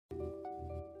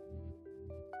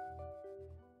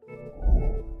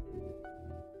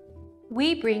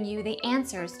We bring you the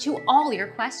answers to all your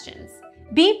questions.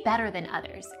 Be better than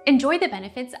others. Enjoy the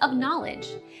benefits of knowledge.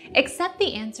 Accept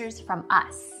the answers from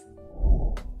us.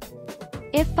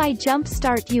 If by jump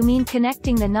start you mean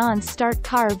connecting the non-start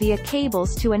car via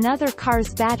cables to another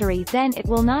car's battery, then it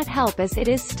will not help, as it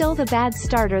is still the bad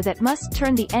starter that must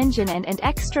turn the engine, and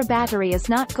extra battery is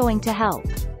not going to help.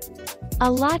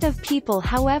 A lot of people,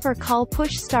 however, call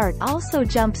push start also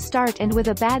jump start, and with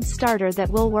a bad starter that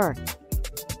will work.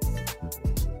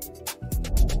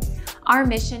 Our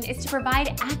mission is to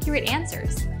provide accurate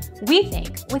answers. We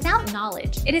think without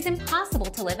knowledge, it is impossible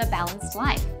to live a balanced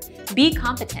life. Be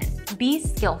competent, be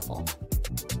skillful.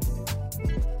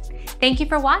 Thank you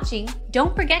for watching.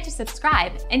 Don't forget to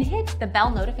subscribe and hit the bell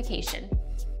notification.